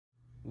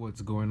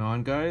What's going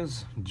on,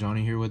 guys?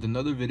 Johnny here with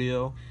another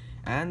video,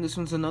 and this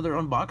one's another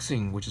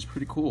unboxing, which is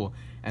pretty cool.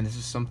 And this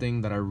is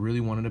something that I really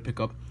wanted to pick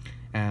up,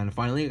 and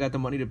finally I got the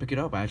money to pick it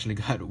up. I actually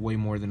got way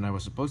more than I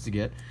was supposed to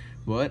get,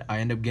 but I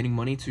ended up getting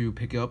money to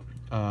pick up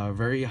a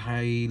very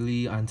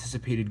highly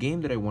anticipated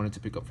game that I wanted to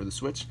pick up for the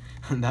Switch,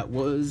 and that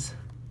was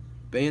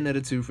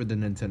Bayonetta 2 for the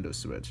Nintendo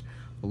Switch.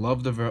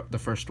 Loved the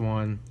first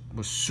one. It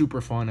was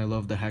super fun. I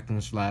love the hack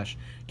and slash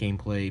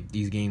gameplay.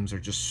 These games are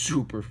just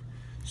super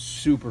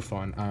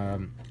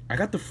fun. I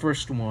got the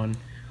first one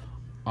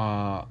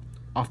off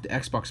the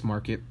Xbox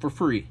market for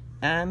free,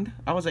 and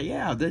I was like,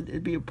 yeah,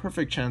 it'd be a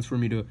perfect chance for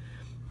me to,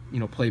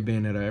 play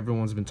Bayonetta.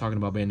 Everyone's been talking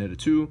about Bayonetta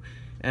 2,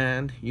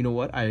 and you know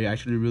what? I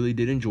actually really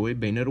did enjoy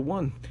Bayonetta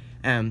 1.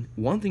 And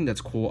one thing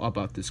that's cool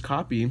about this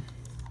copy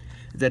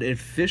is that it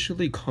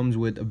officially comes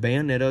with a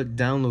Bayonetta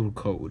download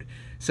code.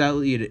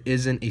 Sadly, it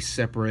isn't a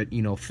separate,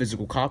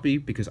 physical copy,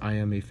 because I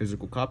am a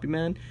physical copy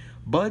man.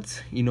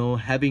 But,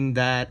 having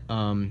that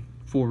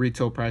full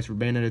retail price for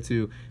Bayonetta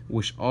 2,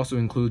 which also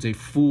includes a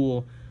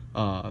full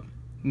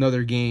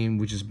another game,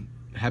 which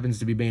happens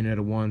to be Bayonetta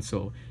 1,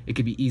 so it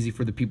could be easy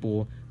for the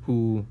people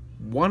who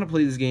want to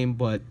play this game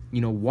but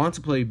want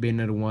to play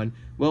Bayonetta 1.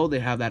 Well, they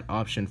have that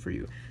option for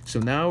you. So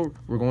now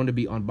we're going to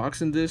be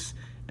unboxing this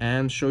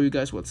and show you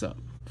guys what's up.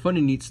 Funny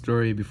neat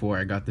story before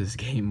I got this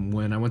game.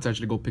 When I went to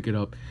actually go pick it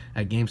up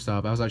at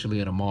GameStop, I was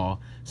actually at a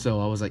mall,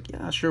 so I was like,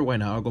 yeah, sure, why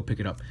not, I'll go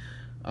pick it up.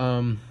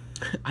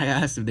 I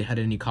asked if they had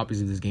any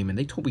copies of this game, and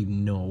they told me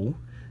no,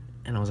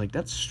 and I was like,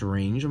 that's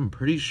strange. I'm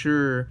pretty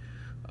sure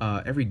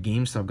every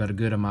GameStop got a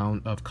good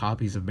amount of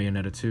copies of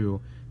Bayonetta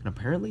 2, and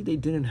apparently they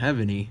didn't have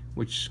any,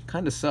 which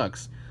kind of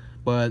sucks.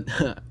 But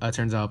it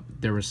turns out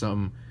there were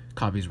some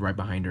copies right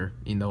behind her,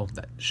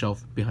 that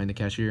shelf behind the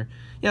cashier.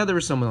 Yeah, there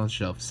was someone on the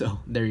shelf, so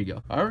there you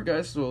go. Alright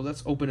guys, so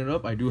let's open it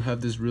up. I do have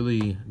this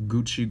really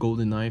Gucci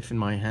golden knife in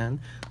my hand,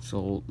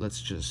 so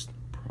let's just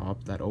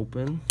prop that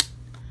open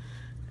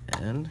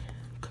and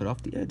cut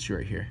off the edge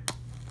right here.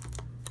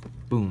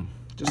 Boom,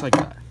 just like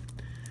that.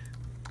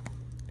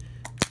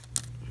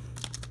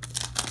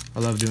 I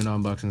love doing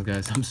unboxings,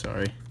 guys. I'm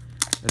sorry.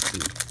 Let's see.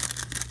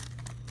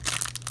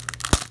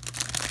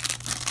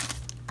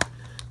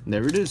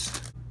 There it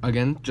is.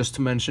 Again, just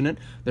to mention it,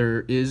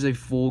 there is a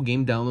full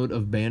game download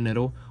of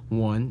Bayonetta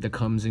 1 that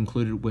comes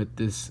included with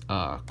this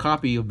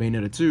copy of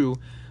Bayonetta 2,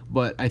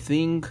 but I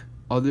think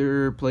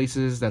other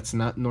places that's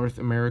not North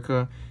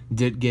America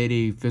did get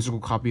a physical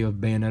copy of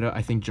Bayonetta.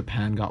 I think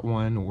Japan got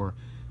one, or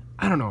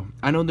I don't know.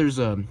 I know there's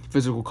a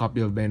physical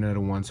copy of Bayonetta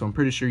 1, so I'm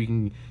pretty sure you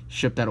can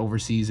ship that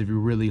overseas if you're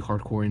really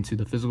hardcore into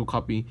the physical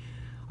copy.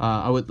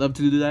 I would love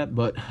to do that,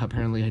 but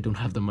apparently I don't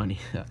have the money.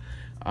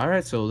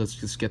 Alright, so let's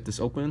just get this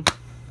open.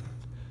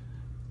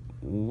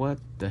 What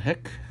the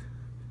heck?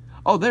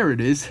 Oh, there it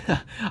is.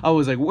 I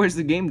was like, where's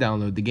the game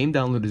download? The game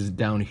download is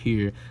down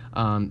here.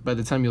 By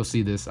the time you'll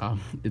see this,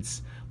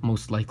 it's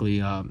most likely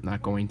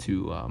not going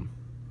to,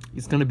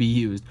 it's going to be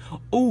used.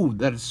 Oh,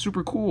 that is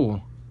super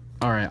cool.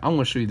 Alright, I'm going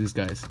to show you this,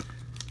 guys.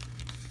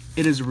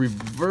 It is a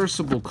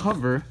reversible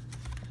cover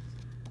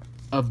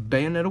of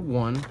Bayonetta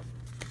 1,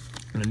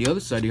 and on the other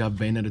side you have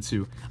Bayonetta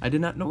 2. I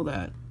did not know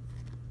that.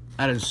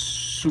 That is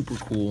super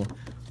cool.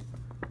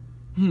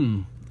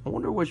 I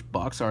wonder which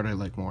box art I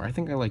like more. I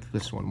think I like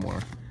this one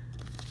more.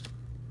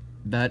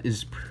 That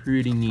is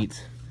pretty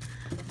neat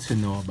to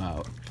know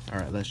about.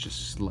 Alright, let's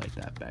just slide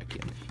that back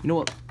in. You know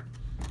what?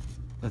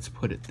 Let's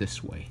put it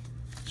this way.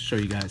 Show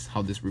you guys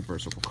how this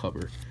reversible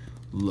cover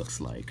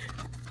looks like.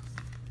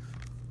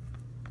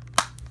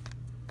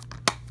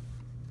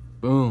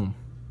 Boom.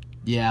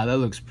 Yeah, that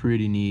looks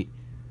pretty neat.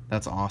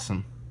 That's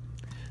awesome.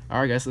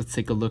 Alright guys, let's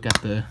take a look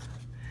at the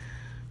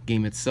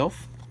game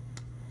itself.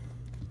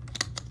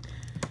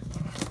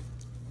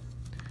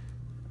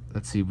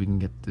 Let's see if we can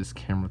get this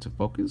camera to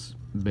focus.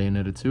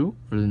 Bayonetta 2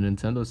 for the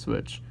Nintendo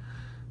Switch.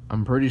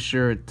 I'm pretty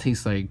sure it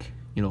tastes like,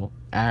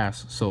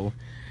 ass. So,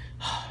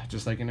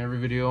 just like in every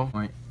video.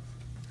 Right.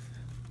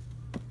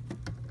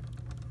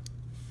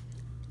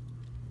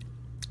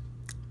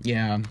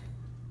 Yeah.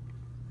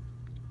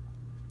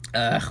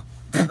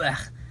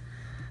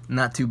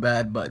 Not too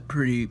bad, but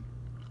pretty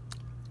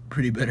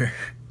bitter.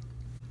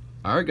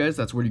 Alright guys,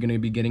 that's what you're going to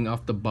be getting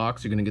off the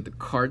box. You're going to get the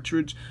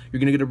cartridge.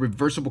 You're going to get a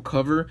reversible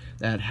cover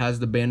that has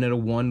the Bayonetta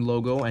 1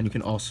 logo, and you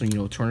can also,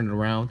 turn it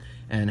around,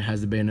 and it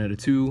has the Bayonetta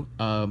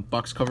 2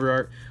 box cover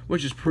art,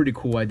 which is pretty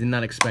cool. I did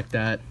not expect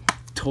that.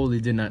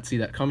 Totally did not see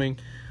that coming,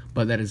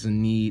 but that is a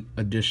neat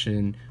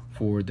addition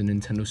for the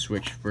Nintendo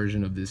Switch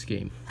version of this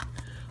game.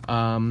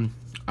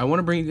 I want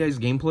to bring you guys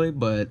gameplay,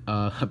 but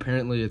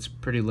apparently it's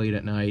pretty late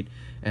at night,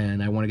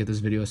 and I want to get this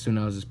video as soon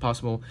as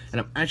possible.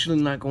 And I'm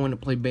actually not going to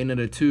play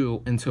Bayonetta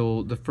 2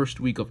 until the first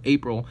week of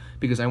April,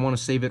 because I want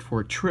to save it for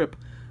a trip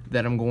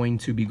that I'm going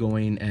to be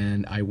going,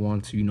 and I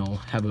want to,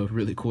 have a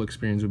really cool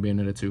experience with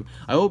Bayonetta 2.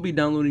 I will be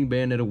downloading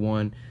Bayonetta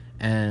 1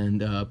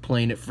 and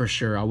playing it for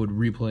sure. I would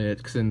replay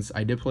it, since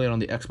I did play it on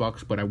the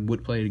Xbox, but I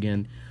would play it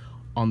again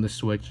on the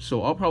Switch.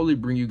 So I'll probably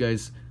bring you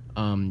guys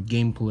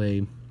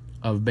gameplay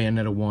of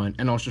Bayonetta 1,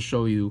 and also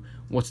show you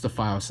what's the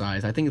file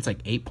size. I think it's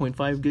like 8.5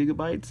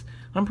 gigabytes.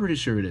 I'm pretty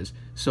sure it is.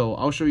 So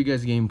I'll show you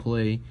guys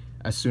gameplay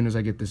as soon as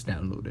I get this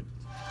downloaded.